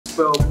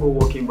spell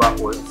co-working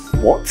backwards?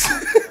 What?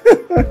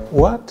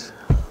 What?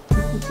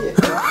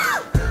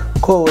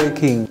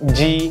 Co-working.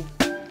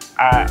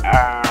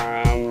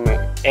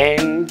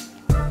 N-I,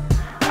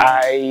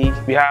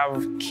 we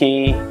have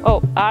K.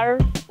 Oh,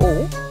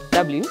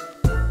 R-O-W.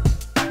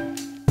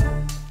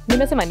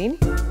 Nimesema nini?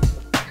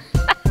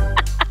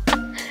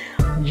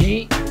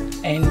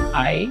 G-N-I-K-R-O-W-O-C.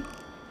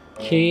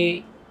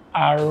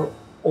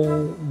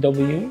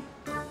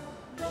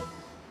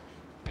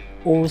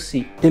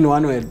 In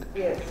one word?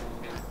 Yes.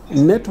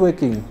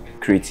 Networking.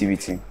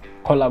 Creativity.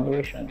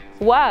 Collaboration.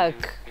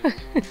 Work.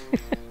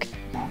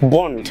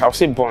 Bond, I'll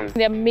say bond.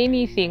 There are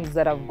many things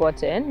that I've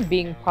gotten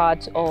being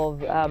part of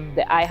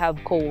the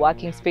iHub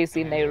co-working space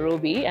in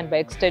Nairobi, and by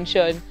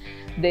extension,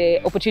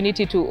 the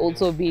opportunity to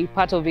also be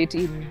part of it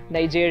in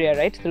Nigeria,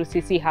 right, through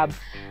CC Hub.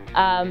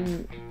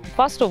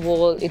 First of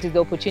all, it is the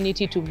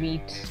opportunity to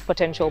meet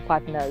potential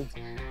partners.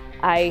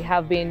 I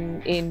have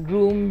been in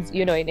rooms,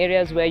 in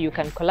areas where you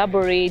can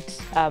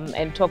collaborate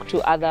and talk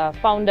to other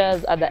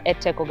founders, other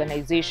edtech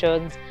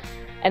organizations.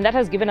 And that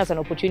has given us an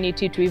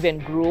opportunity to even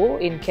grow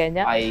in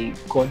Kenya. I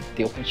got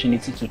the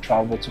opportunity to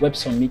travel to Web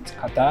Summit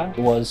Qatar.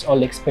 It was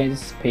all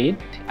expense paid.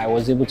 I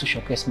was able to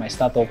showcase my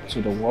startup to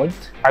the world.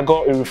 I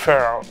got a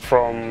referral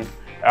from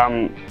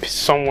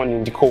someone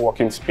in the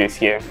co-working space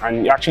here,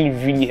 and it actually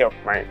really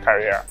helped my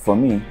career. For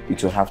me,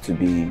 it will have to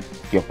be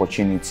the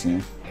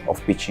opportunity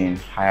of pitching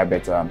Higher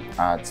Better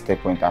at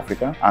TechPoint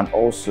Africa, and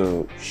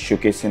also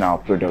showcasing our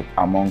product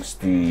amongst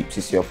the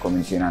CCF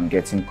community and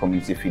getting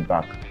community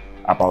feedback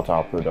about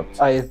our product.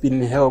 I have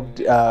been helped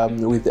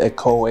with a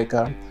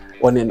co-worker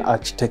on an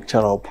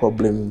architectural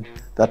problem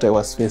that I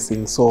was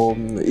facing. So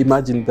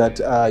imagine that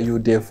you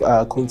would have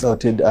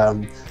consulted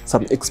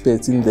some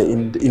experts in the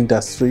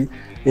industry,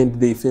 and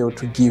they failed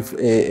to give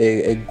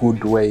a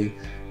good way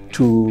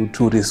to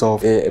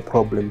resolve a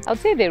problem. I'll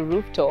say the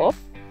rooftop.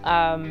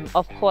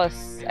 Of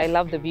course, I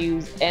love the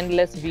views,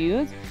 endless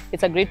views.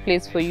 It's a great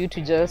place for you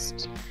to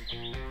just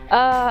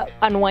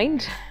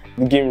unwind.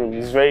 The game room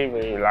is very,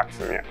 very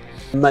relaxing, yeah.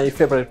 My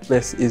favorite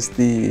place is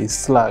the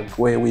Slug,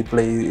 where we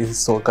play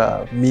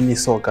soccer, mini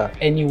soccer.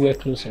 Anywhere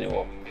close to the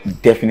wall.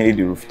 Definitely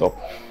the rooftop.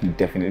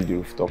 Definitely the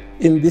rooftop.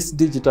 In this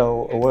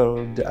digital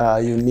world,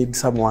 you need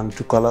someone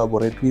to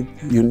collaborate with.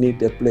 You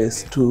need a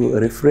place to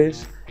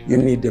refresh. You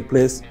need a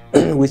place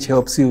which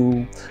helps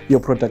your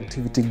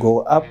productivity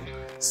go up.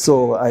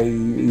 So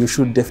you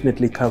should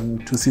definitely come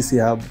to CC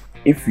Hub.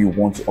 If you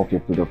want to up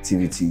your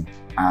productivity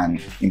and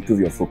improve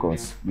your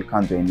focus, you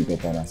can't do any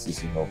better than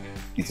CC Hub.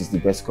 It is the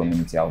best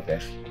community out there.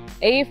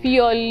 If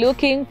you're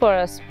looking for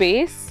a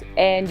space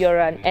and you're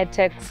an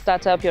edtech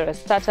startup, you're a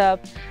startup,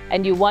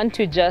 and you want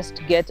to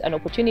just get an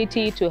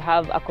opportunity to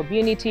have a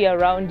community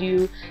around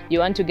you, you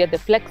want to get the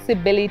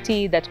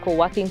flexibility that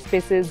co-working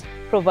spaces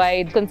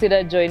provide,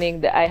 consider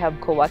joining the iHub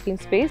co-working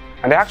space.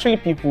 And there are actually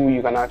people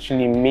you can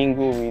actually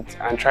mingle with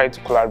and try to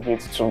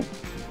collaborate to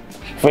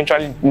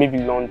eventually maybe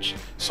launch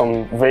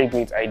some very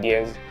great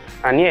ideas.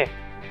 And yeah,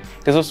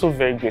 there's also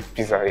very great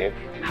pizza here.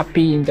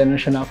 Happy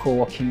International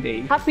Co-working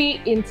Day.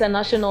 Happy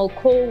International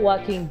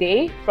Co-working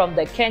Day from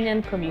the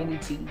Kenyan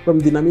community. From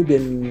the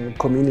Namibian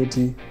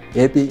community,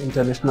 happy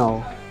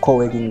International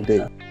Co-working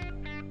Day.